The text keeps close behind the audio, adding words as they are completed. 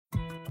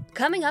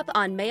Coming up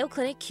on Mayo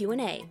Clinic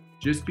Q&A.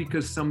 Just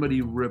because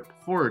somebody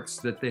reports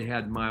that they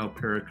had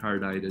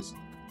myopericarditis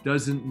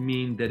doesn't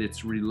mean that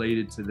it's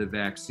related to the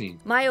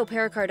vaccine.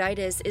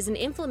 Myopericarditis is an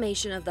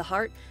inflammation of the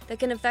heart that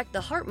can affect the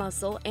heart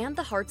muscle and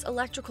the heart's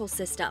electrical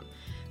system.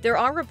 There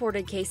are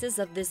reported cases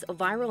of this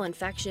viral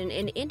infection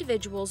in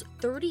individuals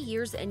 30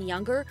 years and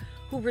younger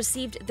who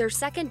received their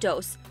second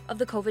dose of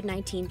the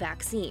COVID-19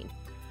 vaccine.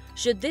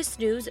 Should this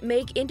news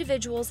make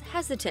individuals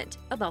hesitant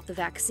about the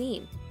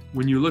vaccine?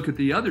 When you look at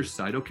the other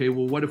side, okay,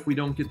 well, what if we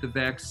don't get the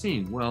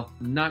vaccine? Well,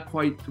 not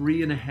quite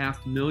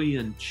 3.5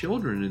 million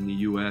children in the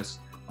U.S.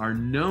 are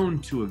known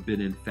to have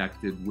been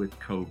infected with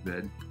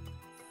COVID.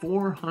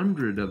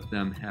 400 of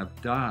them have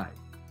died.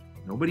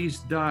 Nobody's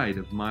died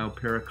of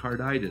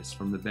myopericarditis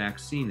from the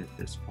vaccine at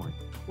this point.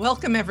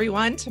 Welcome,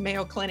 everyone, to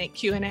Mayo Clinic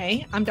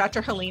Q&A. I'm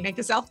Dr. Helena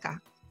Gazelka.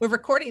 We're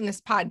recording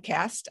this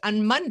podcast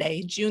on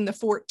Monday, June the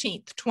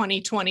 14th,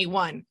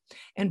 2021.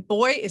 And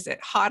boy, is it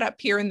hot up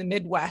here in the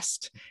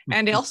Midwest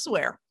and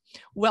elsewhere.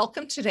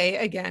 Welcome today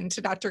again to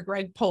Dr.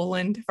 Greg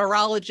Poland,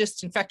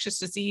 virologist, infectious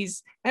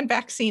disease, and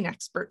vaccine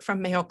expert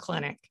from Mayo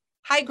Clinic.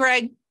 Hi,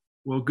 Greg.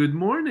 Well, good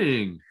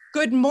morning.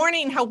 Good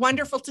morning. How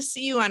wonderful to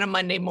see you on a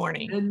Monday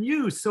morning. And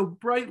you, so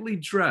brightly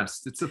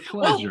dressed. It's a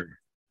pleasure.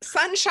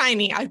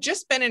 Sunshiny. I've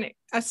just been in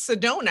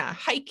Sedona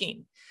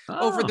hiking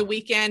over the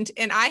weekend,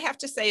 and I have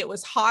to say it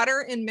was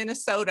hotter in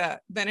Minnesota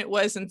than it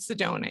was in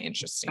Sedona,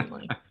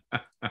 interestingly.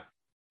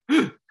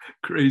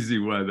 Crazy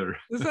weather.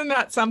 Isn't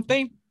that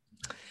something?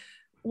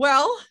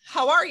 Well,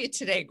 how are you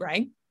today,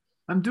 Greg?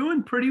 I'm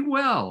doing pretty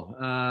well.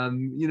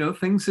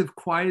 Things have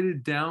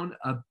quieted down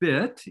a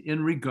bit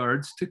in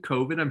regards to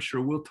COVID. I'm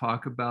sure we'll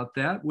talk about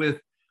that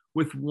with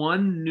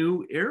one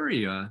new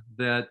area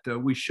that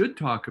we should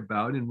talk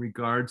about in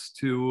regards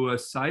to a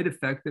side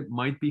effect that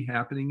might be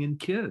happening in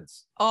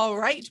kids. All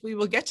right, we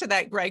will get to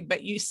that, Greg,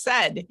 but you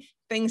said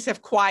things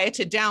have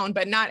quieted down,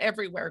 but not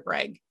everywhere,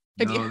 Greg.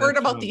 Have you heard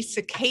about these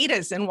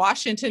cicadas in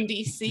Washington,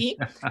 D.C.?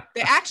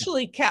 They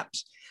actually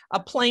kept a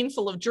plane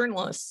full of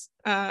journalists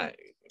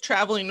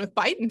traveling with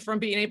Biden from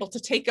being able to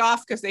take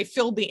off because they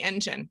filled the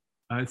engine.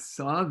 I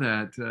saw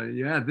that.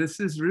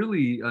 This is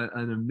really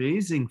an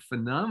amazing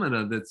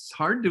phenomena that's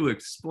hard to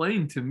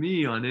explain to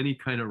me on any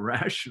kind of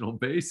rational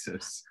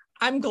basis.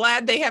 I'm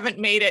glad they haven't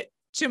made it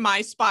to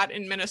my spot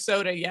in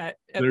Minnesota yet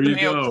at the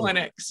Mayo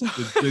Clinic. So.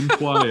 It's been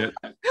quiet.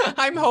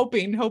 I'm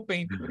hoping.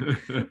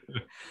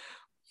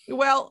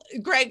 Well,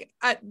 Greg,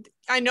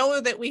 I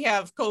know that we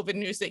have COVID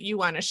news that you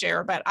want to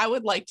share, but I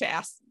would like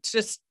to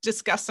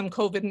discuss some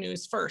COVID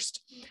news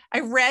first. I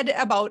read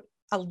about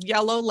a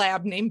yellow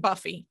lab named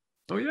Buffy.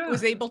 Oh, yeah.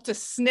 Was able to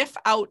sniff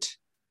out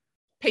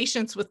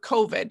patients with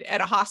COVID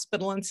at a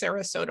hospital in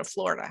Sarasota,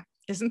 Florida.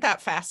 Isn't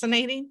that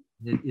fascinating?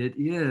 It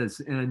is.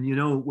 And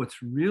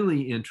what's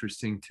really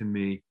interesting to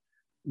me,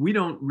 we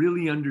don't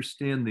really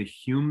understand the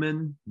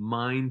human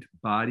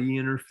mind-body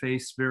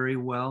interface very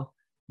well.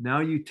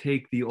 Now you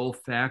take the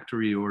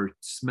olfactory or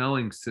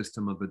smelling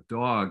system of a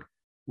dog,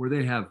 where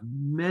they have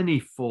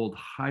many-fold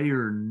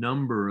higher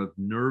number of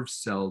nerve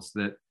cells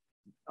that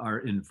are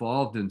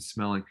involved in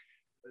smelling.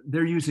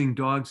 They're using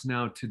dogs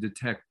now to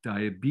detect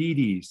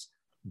diabetes,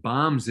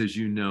 bombs, as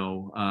you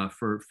know,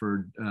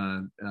 for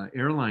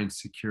airline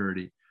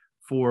security,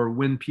 for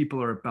when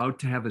people are about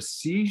to have a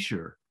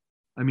seizure.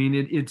 I mean,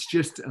 it's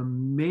just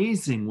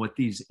amazing what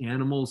these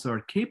animals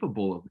are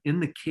capable of. In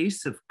the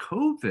case of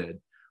COVID,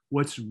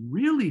 what's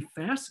really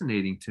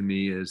fascinating to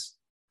me is,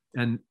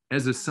 and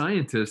as a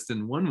scientist,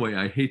 in one way,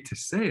 I hate to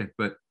say it,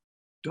 but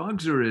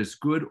dogs are as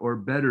good or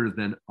better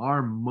than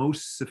our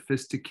most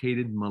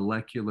sophisticated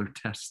molecular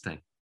testing.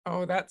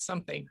 Oh, that's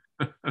something.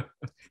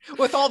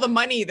 With all the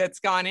money that's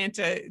gone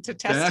into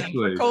testing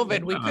for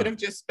COVID, we could have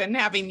just been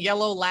having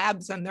yellow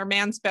labs and they're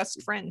man's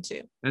best friend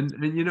too. And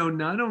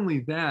not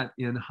only that,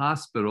 in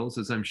hospitals,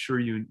 as I'm sure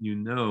you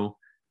know,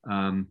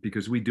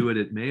 because we do it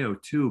at Mayo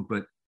too,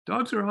 but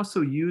dogs are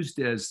also used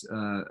as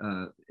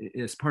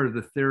part of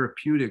the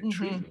therapeutic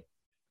treatment.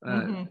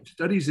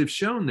 Studies have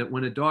shown that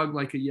when a dog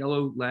like a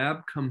yellow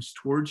lab comes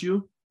towards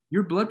you,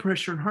 your blood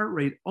pressure and heart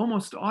rate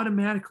almost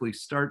automatically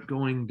start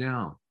going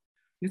down.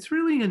 It's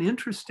really an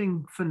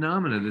interesting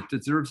phenomenon that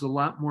deserves a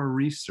lot more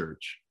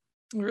research.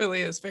 It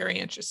really is very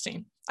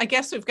interesting. I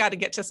guess we've got to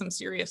get to some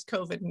serious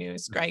COVID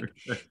news, Greg.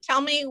 Tell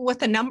me what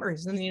the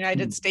numbers in the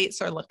United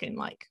States are looking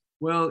like.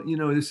 Well,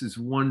 this is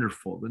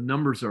wonderful. The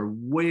numbers are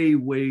way,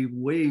 way,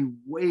 way,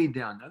 way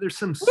down. Now, there's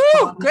some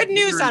good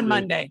news on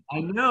Monday. I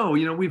know,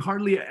 we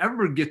hardly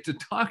ever get to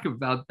talk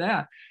about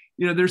that.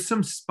 There's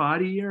some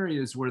spotty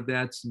areas where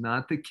that's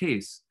not the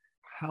case.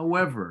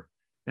 However,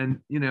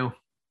 and,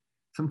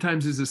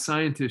 sometimes as a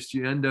scientist,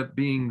 you end up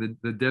being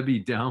the Debbie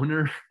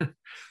Downer.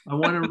 I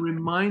want to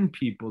remind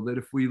people that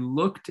if we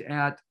looked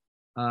at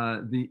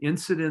the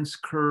incidence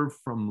curve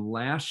from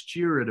last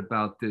year at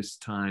about this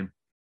time,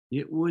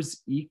 it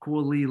was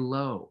equally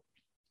low.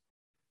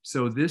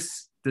 So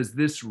does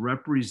this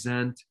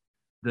represent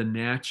the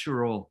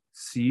natural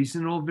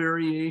seasonal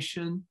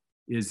variation?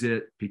 Is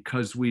it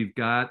because we've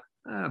got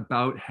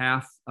about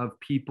half of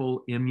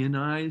people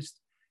immunized?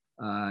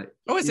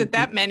 Is it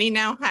that many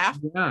now? Half?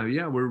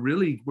 Yeah. We're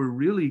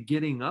really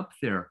getting up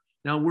there.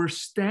 Now we're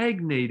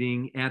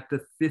stagnating at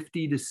the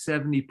 50 to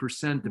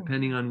 70%,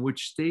 depending on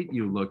which state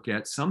you look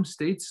at. Some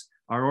states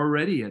are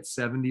already at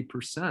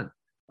 70%.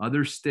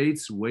 Other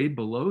states way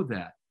below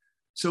that.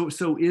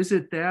 So is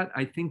it that?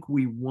 I think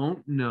we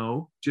won't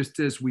know, just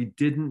as we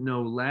didn't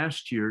know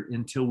last year,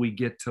 until we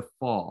get to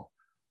fall.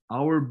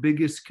 Our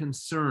biggest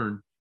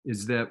concern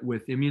is that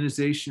with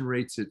immunization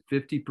rates at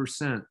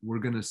 50%, we're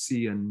going to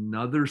see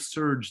another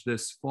surge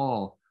this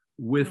fall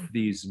with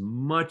these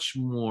much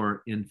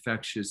more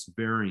infectious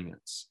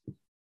variants.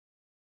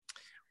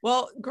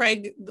 Well,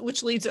 Greg,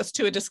 which leads us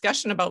to a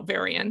discussion about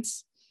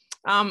variants.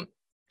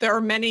 There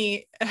are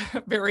many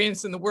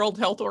variants, and the World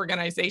Health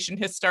Organization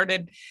has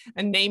started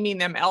naming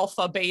them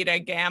alpha, beta,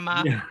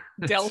 gamma,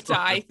 delta,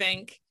 right. I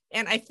think.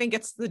 And I think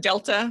it's the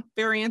Delta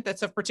variant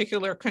that's of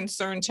particular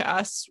concern to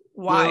us.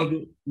 Why?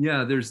 Well,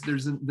 yeah, there's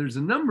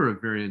a number of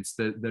variants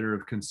that are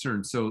of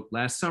concern. So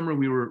last summer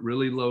we were at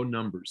really low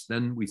numbers.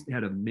 Then we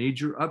had a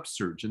major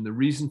upsurge. And the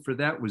reason for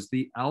that was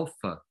the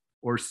Alpha,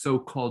 or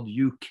so-called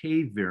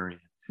UK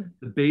variant.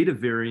 The Beta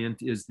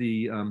variant is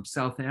the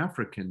South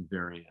African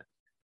variant.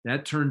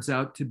 That turns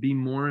out to be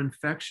more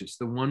infectious.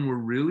 The one we're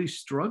really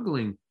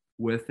struggling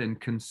with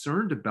and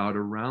concerned about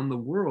around the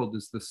world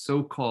is the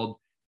so-called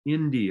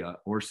India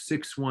or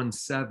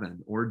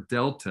 617 or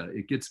Delta.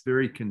 It gets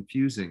very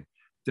confusing.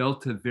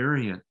 Delta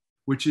variant,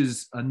 which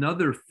is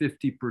another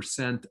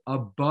 50%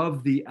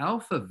 above the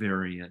Alpha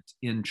variant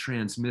in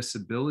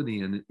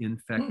transmissibility and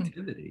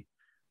infectivity.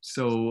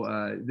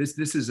 So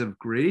this is of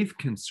grave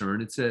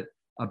concern. It's at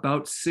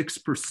about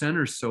 6%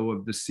 or so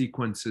of the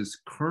sequences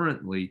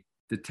currently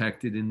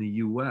detected in the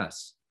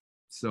US.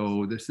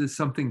 So this is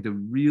something to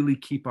really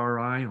keep our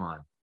eye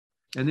on.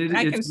 And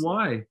it's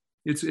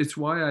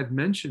why I've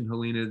mentioned,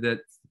 Helena, that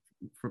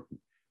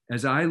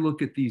as I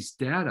look at these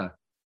data,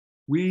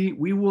 we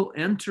will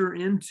enter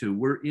into,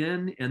 we're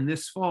in, and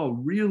this fall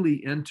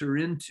really enter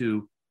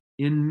into,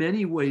 in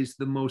many ways,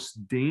 the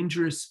most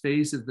dangerous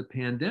phase of the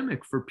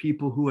pandemic for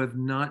people who have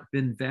not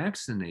been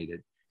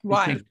vaccinated.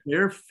 Why? Because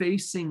they're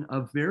facing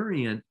a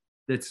variant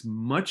that's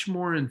much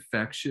more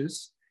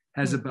infectious,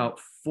 has about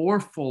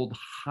fourfold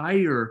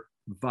higher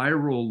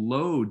viral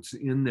loads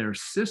in their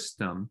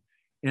system,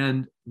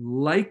 and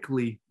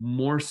likely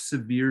more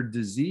severe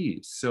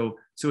disease. So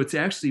it's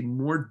actually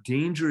more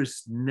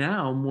dangerous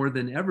now more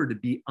than ever to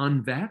be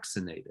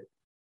unvaccinated.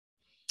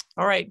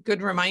 All right,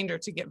 good reminder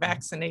to get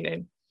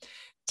vaccinated.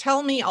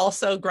 Tell me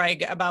also,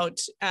 Greg, about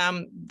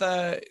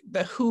the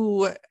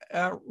WHO,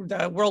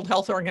 the World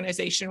Health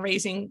Organization,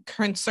 raising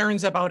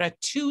concerns about a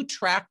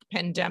two-track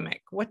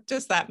pandemic. What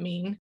does that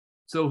mean?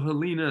 So,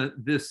 Helena,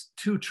 this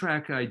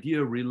two-track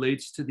idea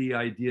relates to the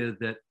idea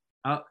that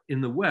in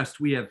the West,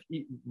 we have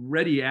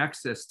ready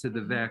access to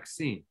the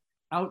vaccine.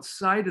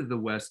 Outside of the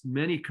West,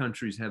 many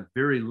countries have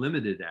very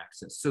limited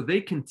access. So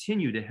they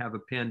continue to have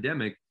a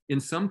pandemic, in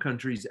some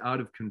countries out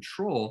of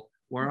control,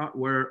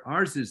 where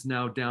ours is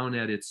now down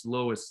at its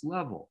lowest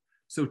level.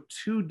 So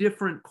two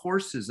different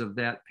courses of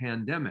that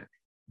pandemic.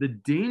 The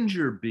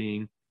danger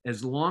being,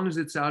 as long as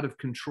it's out of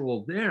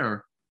control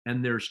there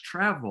and there's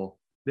travel,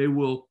 they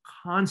will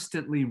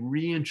constantly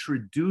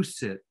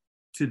reintroduce it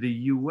to the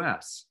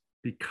US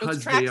because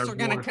those tracks are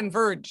going to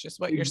converge, is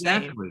what you're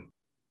saying. Exactly.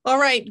 All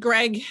right,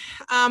 Greg.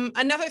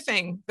 Another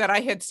thing that I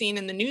had seen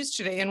in the news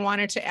today and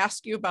wanted to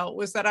ask you about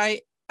was that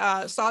I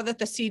saw that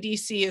the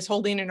CDC is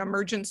holding an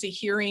emergency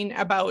hearing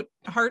about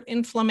heart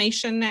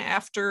inflammation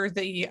after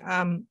the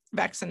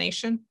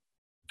vaccination.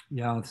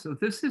 Yeah, so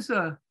this is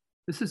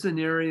an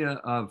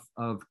area of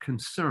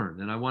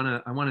concern, and I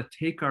want to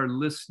take our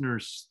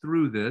listeners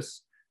through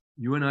this.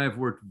 You and I have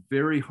worked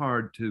very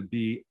hard to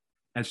be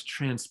as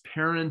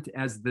transparent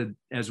as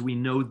we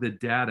know the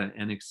data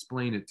and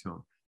explain it to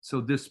them. So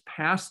this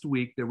past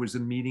week, there was a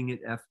meeting at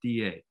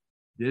FDA.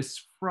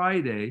 This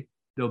Friday,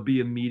 there'll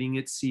be a meeting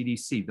at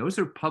CDC. Those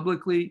are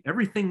publicly,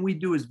 everything we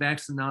do as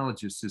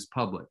vaccinologists is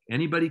public.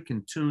 Anybody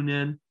can tune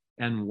in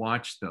and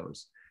watch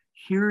those.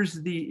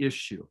 Here's the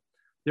issue.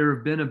 There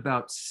have been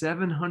about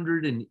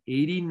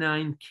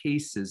 789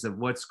 cases of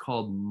what's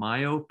called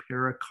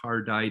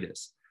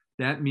myopericarditis.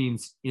 That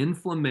means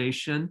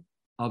inflammation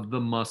of the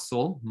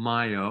muscle,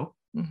 myo,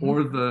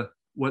 or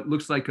what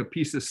looks like a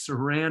piece of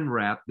saran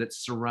wrap that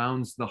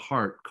surrounds the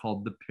heart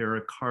called the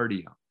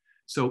pericardium.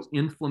 So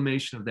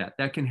inflammation of that.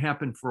 That can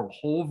happen for a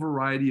whole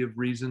variety of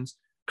reasons.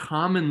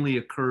 Commonly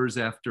occurs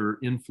after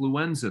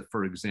influenza,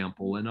 for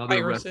example, and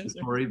other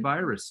respiratory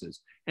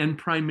viruses, and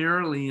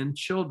primarily in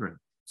children.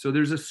 So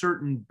there's a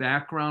certain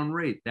background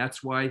rate.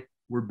 That's why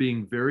we're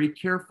being very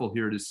careful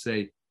here to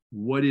say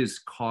what is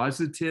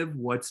causative,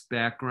 what's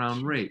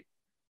background rate.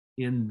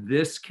 In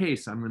this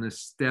case, I'm going to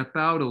step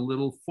out a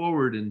little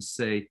forward and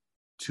say,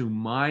 to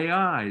my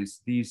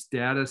eyes, these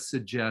data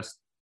suggest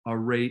a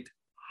rate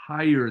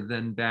higher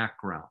than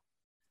background.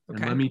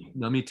 Okay. And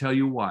let me tell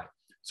you why.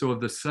 So of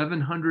the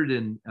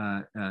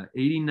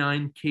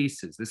 789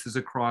 cases, this is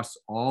across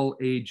all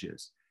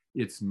ages.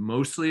 It's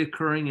mostly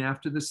occurring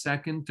after the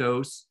second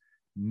dose.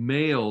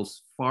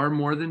 males far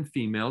more than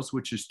females,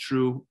 which is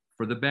true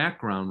for the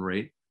background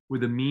rate,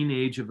 with a mean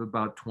age of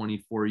about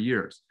 24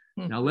 years.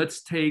 Now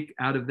let's take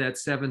out of that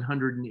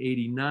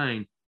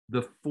 789,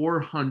 the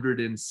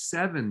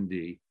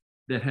 470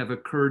 that have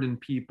occurred in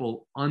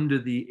people under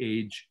the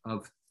age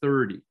of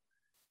 30.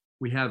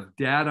 We have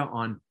data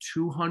on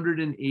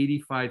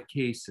 285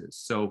 cases.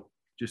 So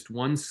just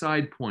one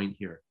side point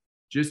here.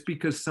 Just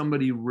because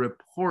somebody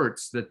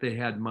reports that they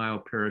had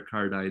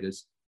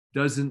myopericarditis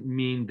doesn't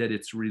mean that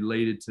it's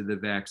related to the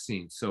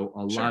vaccine. So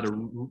a lot of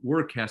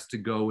work has to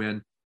go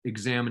in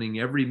examining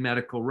every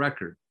medical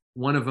record.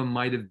 One of them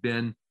might have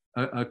been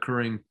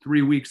occurring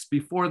 3 weeks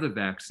before the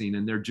vaccine,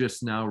 and they're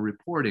just now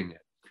reporting it.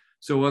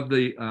 So of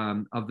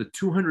the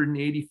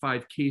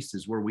 285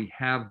 cases where we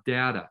have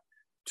data,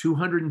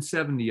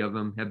 270 of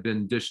them have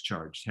been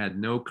discharged, had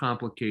no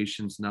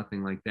complications,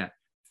 nothing like that.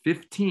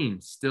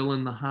 15 still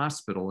in the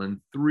hospital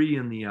and 3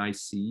 in the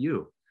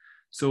ICU.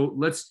 So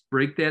let's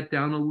break that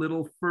down a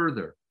little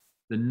further.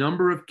 The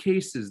number of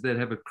cases that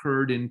have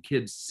occurred in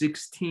kids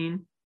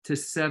 16 to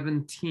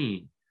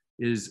 17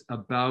 is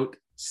about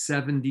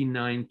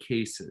 79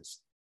 cases.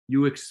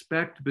 You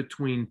expect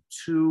between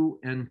 2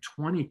 and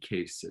 20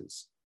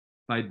 cases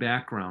by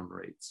background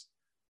rates.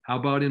 How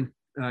about in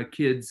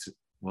kids,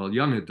 well,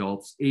 young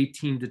adults,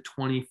 18 to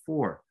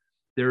 24?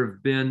 There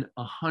have been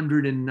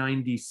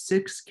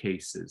 196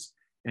 cases,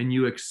 and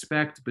you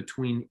expect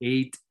between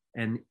 8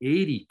 and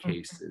 80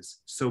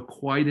 cases. So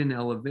quite an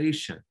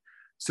elevation.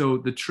 So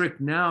the trick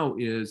now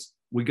is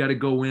we got to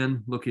go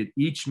in, look at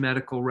each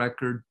medical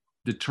record,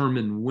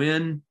 determine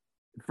when,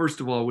 first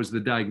of all, was the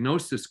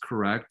diagnosis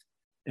correct?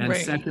 And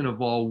second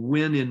of all,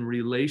 when in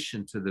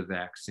relation to the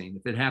vaccine.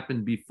 If it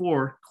happened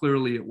before,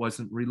 clearly it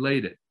wasn't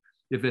related.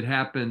 If it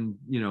happened,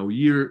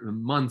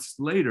 months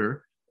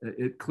later,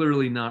 it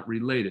clearly not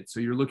related. So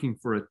you're looking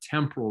for a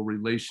temporal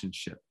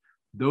relationship.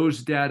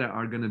 Those data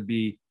are going to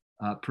be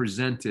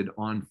presented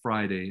on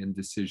Friday and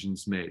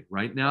decisions made.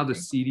 Right now, the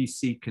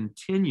CDC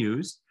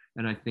continues,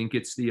 and I think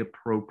it's the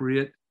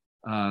appropriate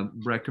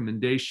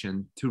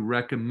recommendation to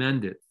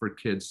recommend it for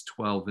kids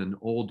 12 and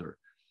older.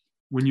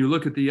 When you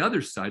look at the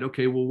other side,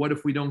 okay, well, what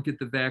if we don't get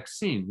the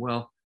vaccine?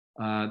 Well,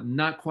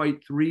 not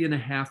quite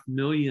 3.5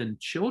 million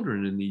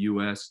children in the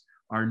US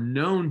are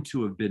known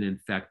to have been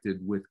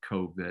infected with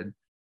COVID.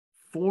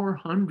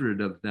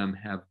 400 of them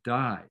have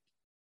died.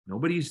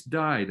 Nobody's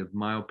died of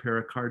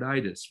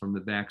myopericarditis from the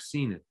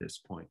vaccine at this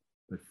point,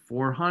 but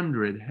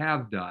 400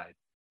 have died.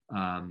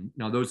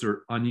 Now, those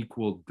are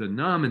unequal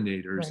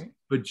denominators,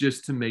 but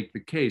just to make the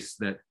case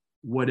that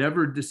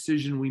whatever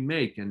decision we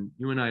make, and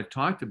you and I have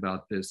talked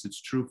about this,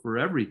 it's true for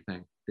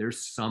everything,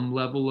 there's some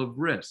level of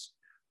risk.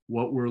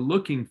 What we're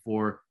looking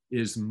for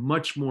is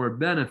much more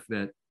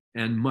benefit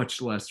and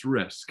much less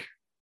risk.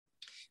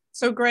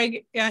 So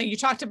Greg, you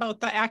talked about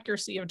the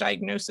accuracy of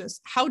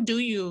diagnosis. How do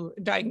you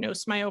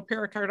diagnose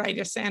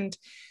myopericarditis? And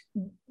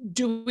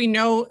do we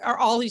know, are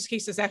all these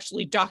cases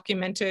actually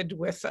documented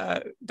with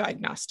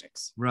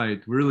diagnostics?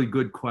 Right, really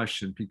good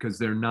question, because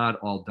they're not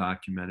all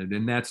documented,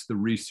 and that's the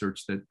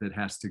research that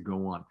has to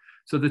go on.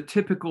 So the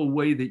typical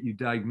way that you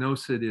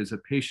diagnose it is a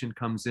patient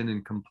comes in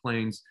and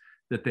complains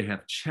that they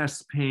have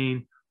chest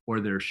pain, or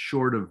they're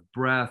short of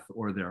breath,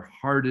 or their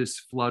heart is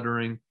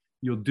fluttering.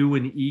 You'll do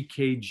an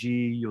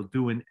EKG, you'll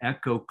do an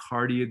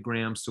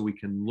echocardiogram so we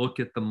can look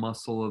at the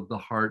muscle of the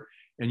heart,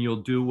 and you'll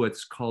do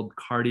what's called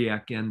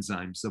cardiac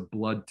enzymes, a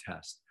blood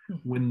test.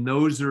 When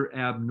those are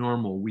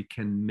abnormal, we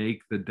can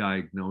make the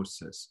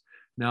diagnosis.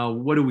 Now,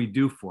 what do we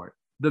do for it?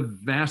 The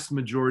vast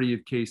majority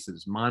of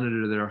cases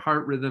monitor their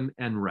heart rhythm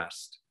and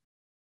rest.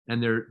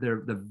 And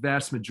the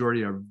vast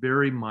majority are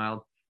very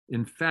mild.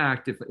 In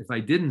fact, if I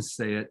didn't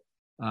say it,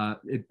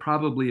 it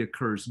probably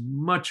occurs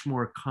much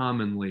more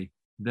commonly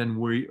than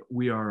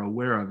we are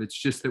aware of. It's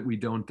just that we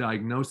don't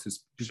diagnose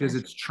this because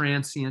it's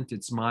transient,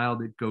 it's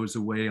mild, it goes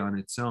away on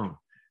its own.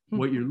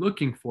 What you're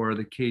looking for are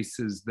the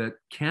cases that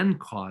can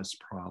cause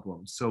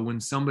problems. So when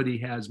somebody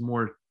has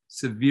more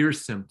severe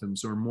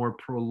symptoms or more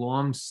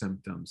prolonged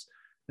symptoms,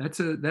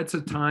 that's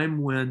a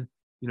time when,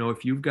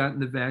 if you've gotten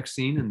the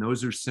vaccine and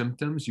those are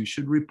symptoms, you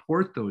should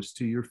report those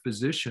to your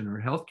physician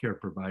or healthcare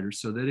provider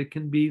so that it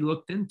can be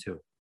looked into.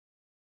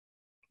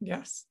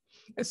 Yes.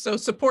 So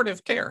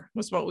supportive care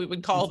was what we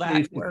would call that.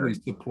 Basically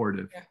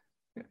supportive.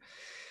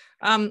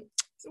 Yeah.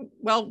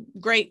 Well,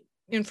 great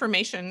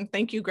information.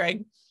 Thank you,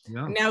 Greg.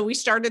 Yeah. Now, we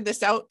started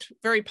this out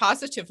very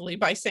positively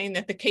by saying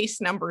that the case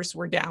numbers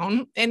were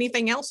down.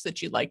 Anything else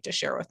that you'd like to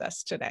share with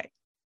us today?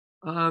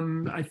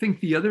 I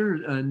think the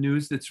other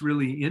news that's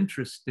really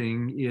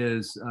interesting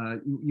is,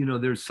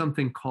 there's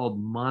something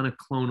called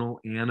monoclonal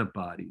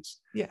antibodies.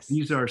 Yes.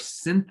 These are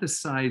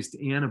synthesized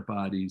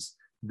antibodies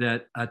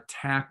that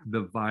attack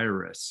the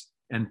virus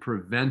and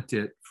prevent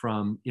it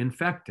from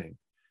infecting.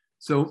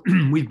 So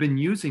we've been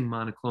using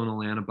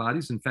monoclonal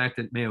antibodies. In fact,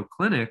 at Mayo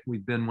Clinic,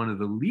 we've been one of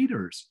the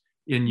leaders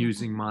in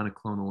using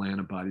monoclonal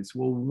antibodies.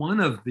 Well,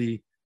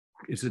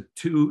 it's a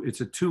two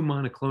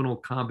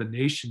monoclonal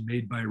combination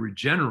made by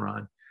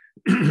Regeneron.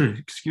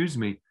 Excuse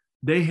me.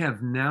 They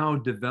have now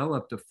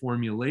developed a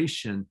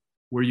formulation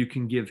where you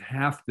can give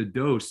half the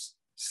dose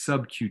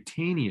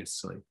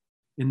subcutaneously.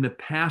 In the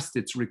past,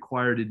 it's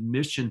required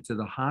admission to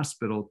the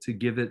hospital to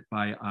give it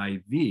by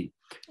IV.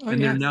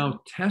 They're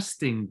now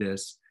testing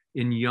this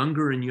in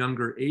younger and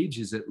younger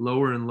ages at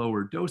lower and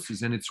lower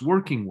doses, and it's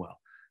working well.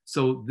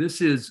 So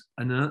this is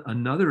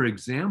another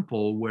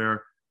example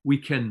where we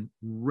can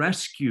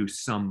rescue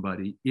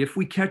somebody if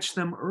we catch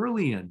them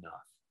early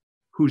enough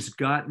who's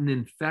gotten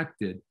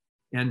infected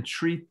and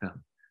treat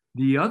them.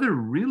 The other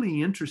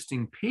really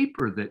interesting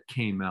paper that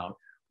came out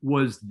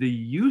was the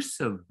use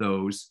of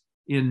those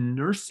in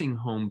nursing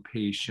home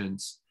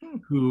patients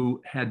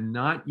who had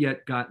not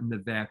yet gotten the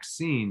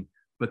vaccine,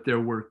 but there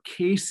were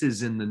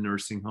cases in the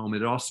nursing home.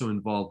 It also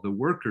involved the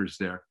workers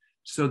there.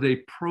 So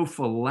they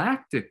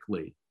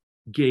prophylactically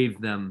gave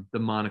them the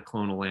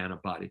monoclonal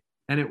antibody,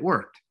 and it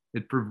worked.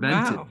 It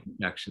prevented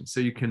infection. So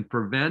you can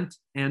prevent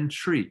and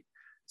treat.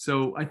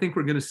 So I think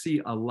we're going to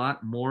see a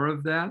lot more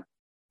of that.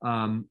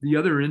 The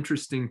other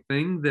interesting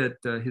thing that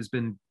has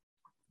been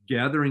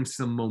gathering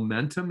some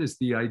momentum is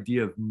the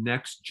idea of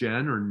next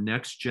gen or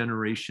next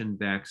generation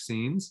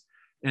vaccines.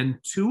 And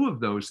two of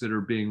those that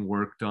are being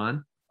worked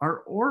on are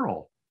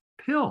oral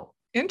pill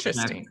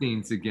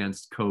vaccines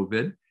against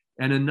COVID.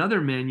 And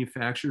another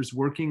manufacturer is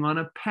working on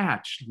a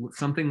patch,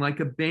 something like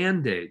a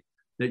Band-Aid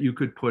that you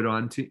could put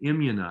on to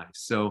immunize.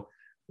 So,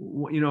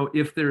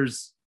 if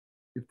there's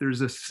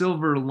a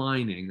silver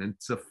lining, and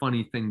it's a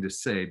funny thing to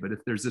say, but if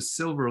there's a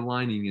silver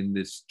lining in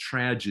this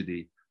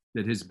tragedy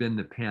that has been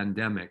the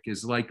pandemic,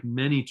 is like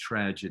many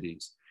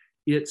tragedies,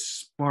 it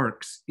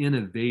sparks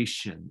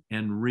innovation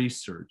and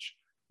research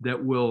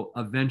that will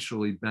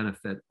eventually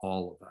benefit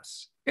all of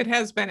us. It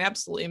has been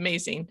absolutely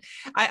amazing.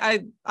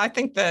 I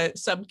think the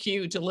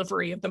sub-Q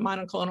delivery of the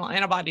monoclonal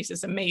antibodies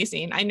is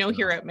amazing. I know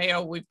here at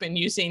Mayo, we've been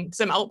using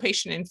some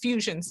outpatient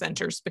infusion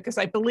centers because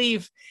I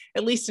believe,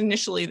 at least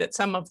initially, that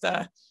some of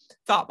the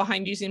thought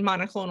behind using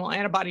monoclonal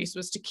antibodies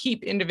was to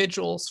keep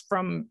individuals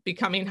from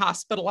becoming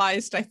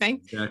hospitalized, I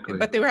think. Exactly.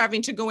 But they were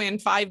having to go in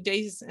 5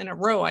 days in a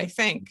row, I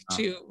think,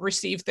 to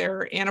receive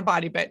their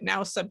antibody. But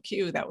now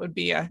sub-Q, that would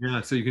be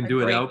so you can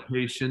do it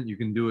outpatient, you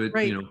can do it,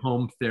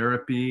 home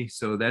therapy.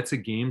 So that's a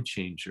game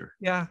changer.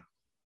 Yeah.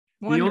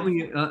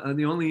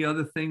 The only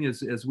other thing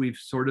is, as we've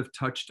sort of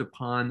touched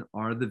upon,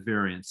 are the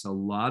variants. A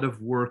lot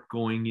of work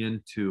going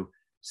into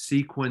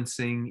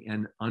sequencing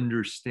and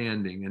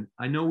understanding. And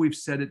I know we've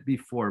said it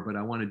before, but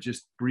I want to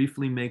just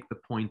briefly make the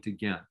point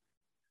again.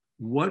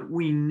 What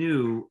we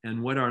knew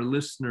and what our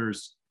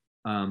listeners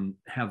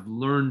have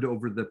learned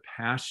over the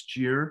past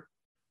year,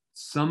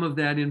 some of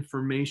that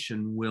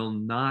information will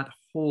not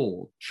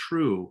hold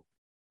true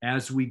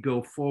as we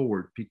go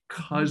forward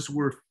because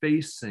we're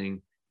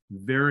facing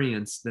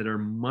variants that are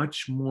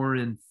much more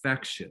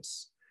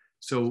infectious.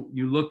 So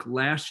you look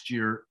last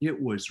year,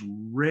 it was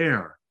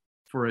rare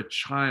for a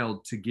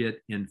child to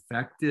get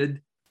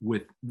infected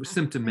with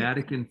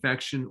symptomatic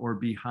infection or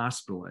be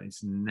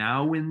hospitalized.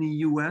 Now in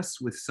the US,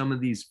 with some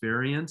of these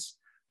variants,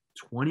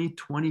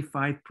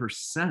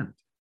 25%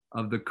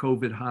 of the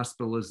COVID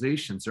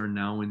hospitalizations are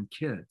now in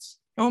kids.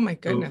 Oh my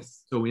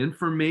goodness. So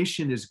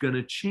information is going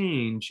to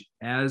change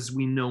as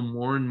we know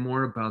more and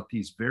more about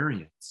these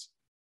variants.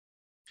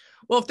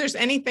 Well, if there's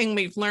anything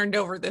we've learned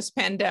over this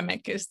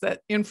pandemic is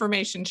that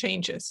information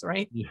changes,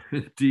 right? Yeah,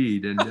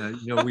 indeed. And,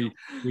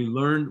 we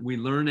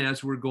learn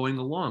as we're going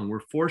along. We're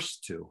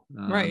forced to.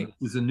 Right.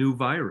 This is a new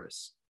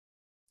virus.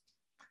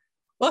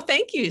 Well,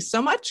 thank you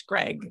so much,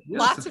 Greg. Yes,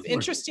 Lots of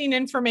interesting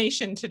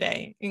information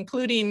today,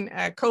 including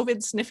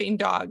COVID sniffing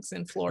dogs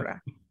in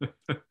Florida.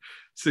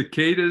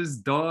 Cicadas,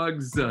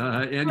 dogs,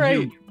 and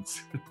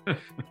humans.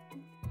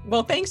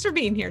 Well, thanks for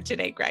being here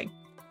today, Greg.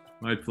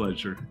 My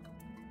pleasure.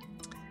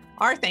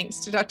 Our thanks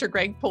to Dr.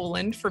 Greg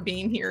Poland for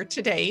being here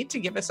today to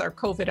give us our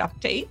COVID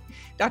update.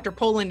 Dr.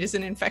 Poland is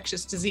an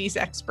infectious disease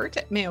expert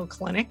at Mayo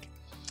Clinic,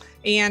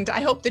 and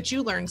I hope that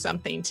you learned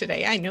something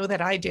today. I know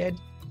that I did.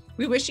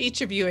 We wish each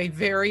of you a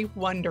very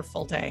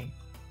wonderful day.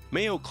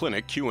 Mayo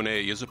Clinic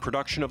Q&A is a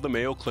production of the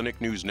Mayo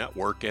Clinic News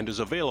Network and is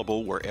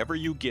available wherever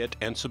you get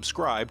and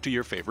subscribe to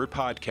your favorite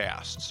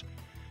podcasts.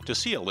 To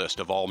see a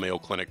list of all Mayo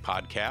Clinic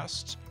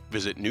podcasts,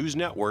 visit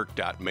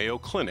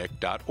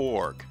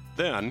newsnetwork.mayoclinic.org.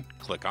 Then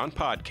click on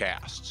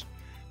Podcasts.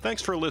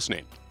 Thanks for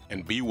listening,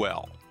 and be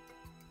well.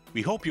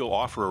 We hope you'll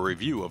offer a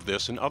review of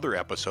this and other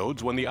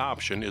episodes when the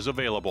option is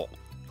available.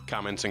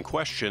 Comments and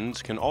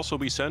questions can also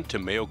be sent to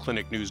Mayo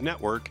Clinic News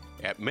Network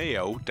at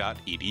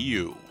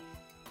mayo.edu.